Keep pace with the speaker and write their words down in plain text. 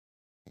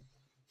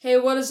Hey,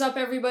 what is up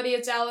everybody?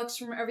 It's Alex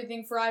from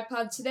Everything for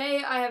iPod.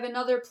 Today I have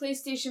another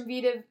PlayStation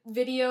Vita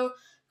video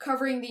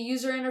covering the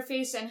user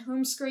interface and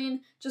home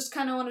screen. Just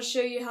kind of want to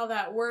show you how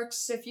that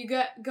works. If you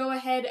go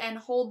ahead and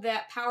hold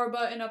that power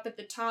button up at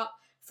the top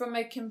from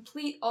a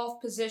complete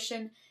off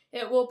position,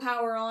 it will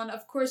power on.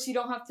 Of course, you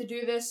don't have to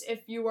do this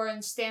if you are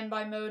in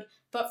standby mode,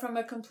 but from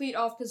a complete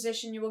off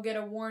position, you will get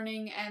a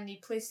warning and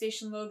the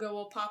PlayStation logo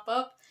will pop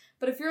up.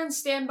 But if you're in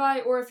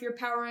standby or if you're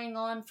powering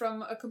on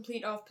from a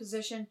complete off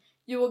position,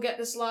 you will get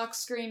this lock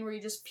screen where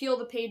you just peel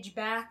the page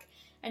back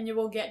and you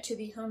will get to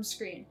the home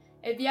screen.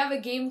 If you have a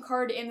game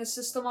card in the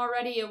system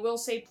already, it will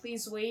say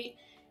please wait,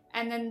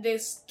 and then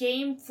this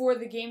game for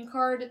the game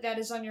card that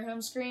is on your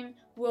home screen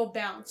will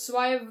bounce. So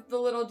I have the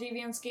little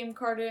Deviance game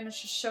card in,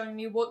 it's just showing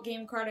me what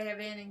game card I have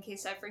in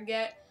case I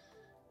forget,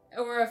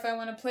 or if I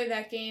want to play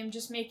that game,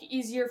 just make it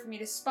easier for me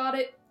to spot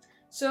it.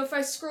 So if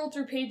I scroll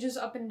through pages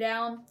up and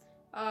down,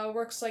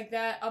 works like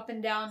that, up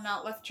and down,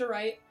 not left to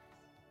right.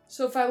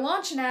 So if I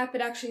launch an app,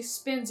 it actually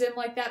spins in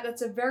like that.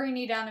 That's a very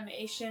neat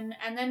animation.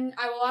 And then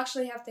I will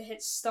actually have to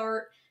hit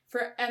start,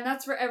 and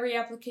that's for every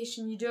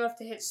application. You do have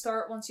to hit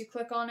start once you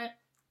click on it.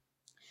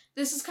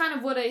 This is kind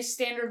of what a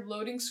standard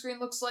loading screen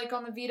looks like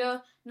on the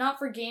Vita. Not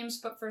for games,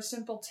 but for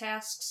simple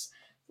tasks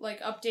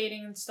like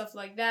updating and stuff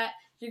like that.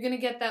 You're going to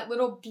get that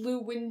little blue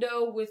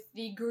window with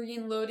the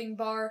green loading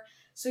bar.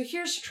 So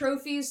here's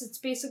trophies. It's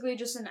basically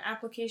just an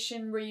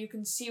application where you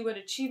can see what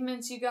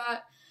achievements you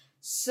got.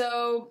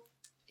 So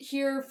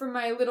here for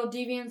my little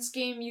Deviance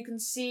game, you can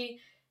see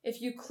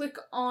if you click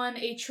on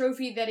a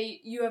trophy that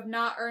you have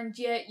not earned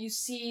yet, you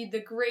see the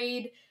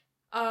grade,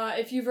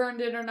 if you've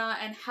earned it or not,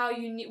 and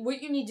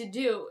what you need to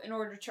do in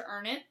order to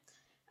earn it.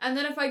 And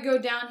then if I go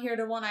down here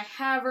to one I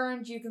have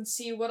earned, you can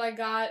see what I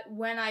got,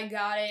 when I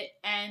got it,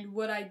 and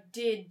what I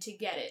did to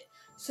get it.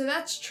 So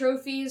that's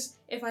trophies.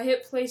 If I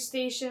hit the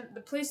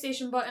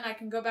PlayStation button, I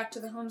can go back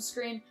to the home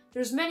screen.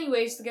 There's many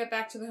ways to get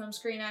back to the home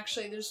screen,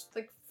 actually. There's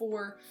like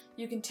 4.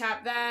 You can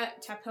tap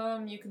that, tap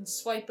home, you can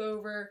swipe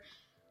over.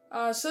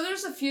 So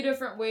there's a few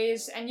different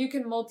ways, and you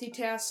can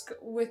multitask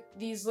with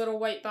these little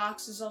white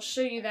boxes. I'll show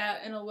you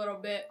that in a little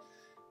bit.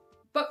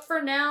 But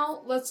for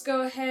now, let's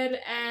go ahead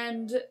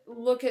and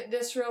look at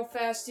this real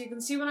fast. You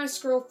can see when I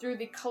scroll through,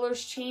 the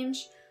colors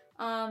change.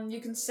 You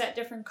can set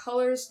different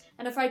colors,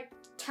 and if I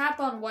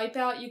tap on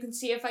wipeout, you can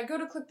see if I go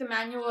to click the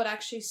manual, it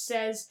actually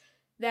says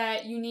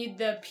that you need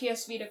the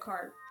PS Vita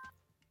card.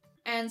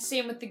 And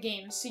same with the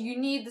game. So you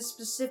need the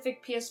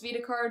specific PS Vita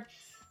card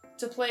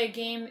to play a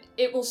game.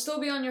 It will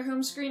still be on your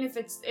home screen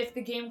if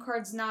the game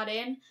card's not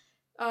in.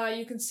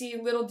 You can see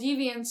little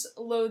Deviance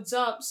loads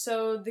up,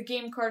 so the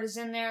game card is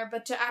in there,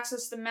 but to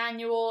access the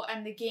manual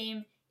and the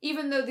game,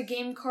 even though the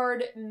game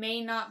card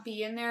may not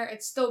be in there,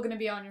 it's still going to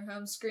be on your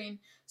home screen.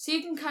 So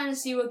you can kind of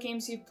see what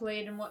games you've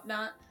played and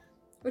whatnot,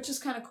 which is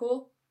kind of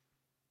cool.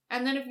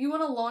 And then if you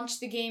want to launch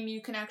the game,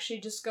 you can actually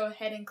just go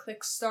ahead and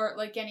click start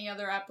like any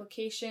other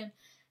application,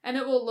 and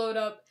it will load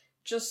up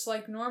just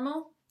like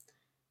normal.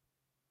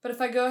 But if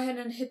I go ahead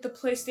and hit the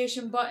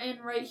PlayStation button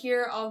right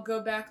here, I'll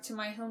go back to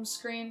my home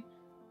screen.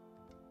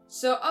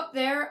 So up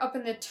there, up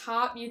in the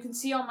top, you can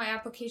see all my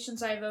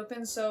applications I have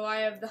open. So I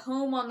have the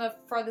home on the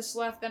farthest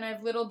left, then I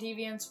have Little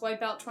Deviance,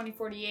 Wipeout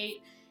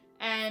 2048,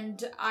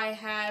 and I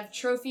have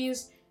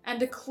trophies. And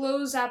to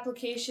close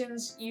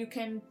applications, you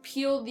can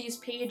peel these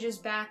pages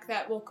back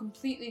that will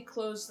completely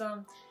close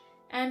them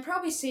and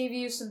probably save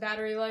you some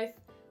battery life.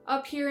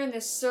 Up here in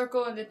this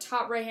circle in the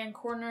top right hand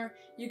corner,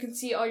 you can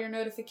see all your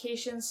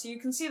notifications. So you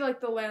can see like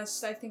the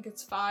last, I think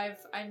it's 5,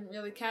 I didn't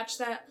really catch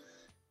that.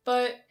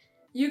 But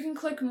you can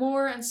click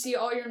more and see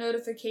all your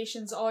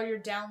notifications, all your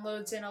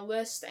downloads in a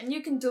list, and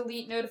you can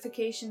delete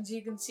notifications,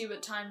 you can see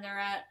what time they're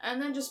at,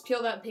 and then just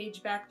peel that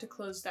page back to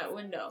close that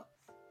window.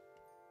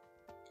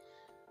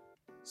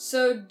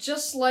 So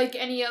just like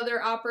any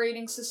other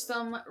operating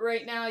system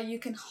right now, you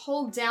can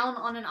hold down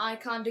on an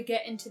icon to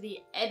get into the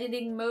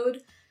editing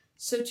mode.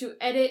 So to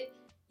edit,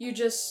 you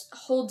just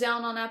hold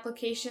down on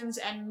applications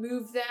and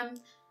move them.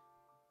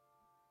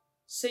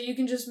 So you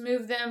can just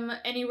move them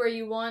anywhere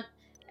you want.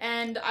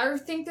 And I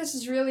think this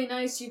is really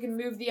nice. You can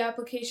move the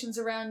applications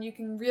around. You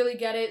can really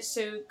get it,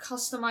 so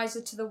customize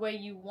it to the way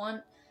you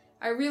want.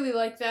 I really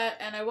like that,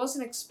 and I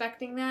wasn't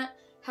expecting that.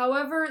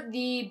 However,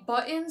 the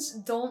buttons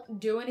don't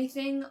do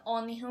anything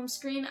on the home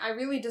screen. I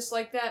really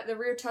dislike that. The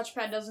rear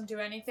touchpad doesn't do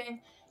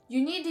anything.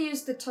 You need to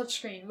use the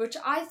touchscreen, which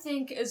I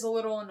think is a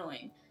little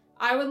annoying.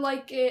 I would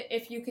like it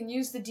if you can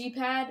use the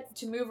D-pad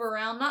to move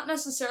around. Not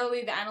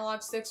necessarily the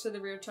analog sticks or the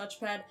rear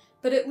touchpad,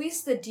 but at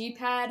least the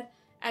D-pad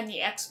and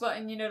the X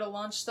button, to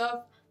launch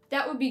stuff.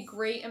 That would be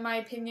great in my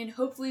opinion.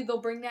 Hopefully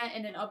they'll bring that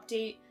in an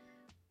update.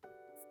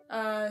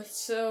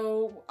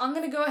 So I'm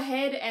going to go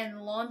ahead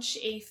and launch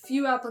a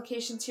few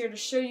applications here to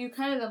show you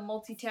kind of the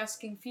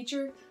multitasking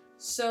feature.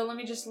 So let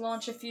me just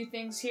launch a few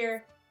things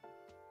here.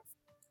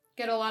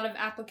 Get a lot of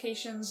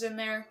applications in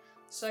there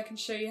so I can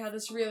show you how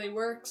this really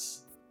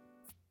works.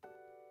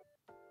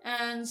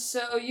 And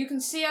so you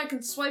can see I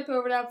can swipe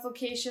over to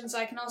applications.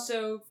 I can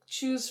also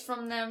choose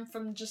from them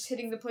from just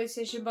hitting the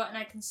PlayStation button.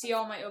 I can see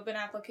all my open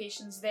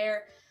applications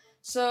there.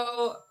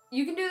 So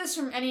you can do this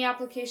from any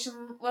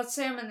application. Let's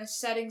say I'm in the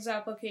settings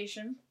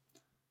application.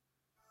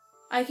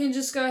 I can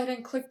just go ahead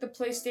and click the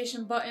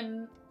PlayStation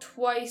button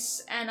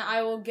twice and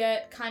I will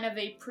get kind of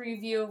a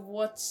preview of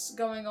what's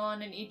going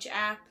on in each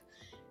app.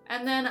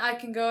 And then I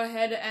can go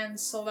ahead and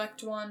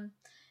select one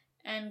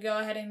and go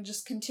ahead and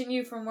just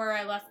continue from where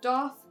I left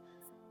off.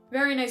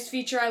 Very nice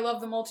feature, I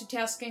love the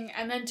multitasking.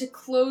 And then to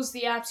close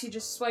the apps, you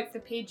just swipe the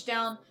page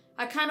down.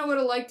 I kind of would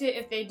have liked it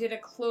if they did a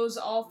close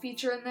all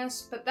feature in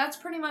this, but that's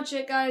pretty much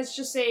it, guys.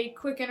 Just a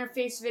quick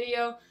interface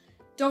video.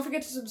 Don't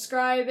forget to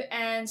subscribe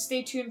and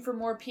stay tuned for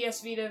more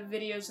PS Vita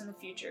videos in the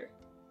future.